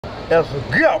as a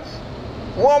gift.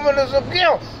 Woman is a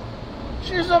gift.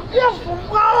 She's a gift from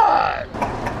God.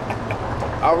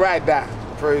 All right, Doc.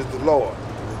 Praise the Lord.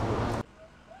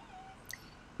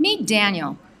 Meet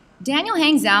Daniel. Daniel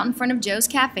hangs out in front of Joe's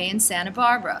Cafe in Santa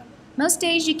Barbara. Most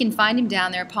days you can find him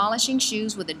down there polishing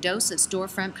shoes with a dose of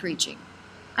storefront preaching.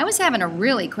 I was having a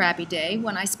really crappy day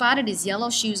when I spotted his yellow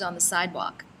shoes on the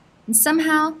sidewalk. And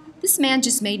somehow, this man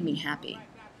just made me happy.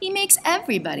 He makes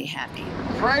everybody happy.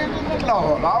 Praise the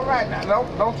Lord. All right, now,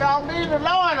 don't y'all leave the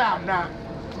Lord out now.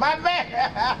 My man.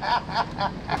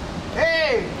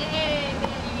 Hey. Hey,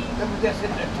 baby. Let me just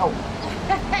hit that toe.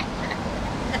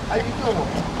 How you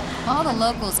doing? All the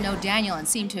locals know Daniel and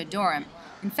seem to adore him.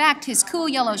 In fact, his cool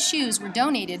yellow shoes were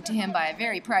donated to him by a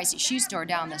very pricey shoe store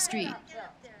down the street.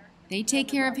 They take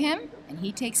care of him, and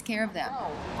he takes care of them.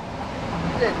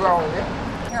 They're grown,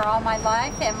 yeah? Here all my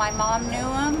life, and my mom knew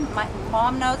him. My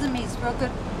mom knows him. He's a real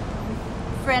good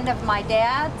friend of my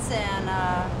dad's, and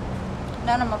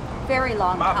known him a very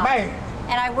long time. My man.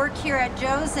 And I work here at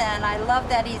Joe's, and I love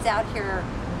that he's out here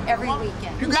every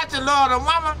weekend. You got to love the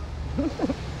mama.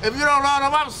 If you don't love the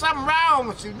mama, something wrong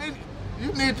with you.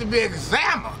 You need to be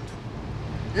examined.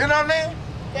 You know what I mean?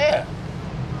 Yeah.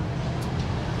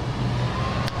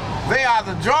 They are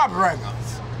the joy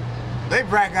bringers. They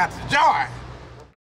bring out the joy.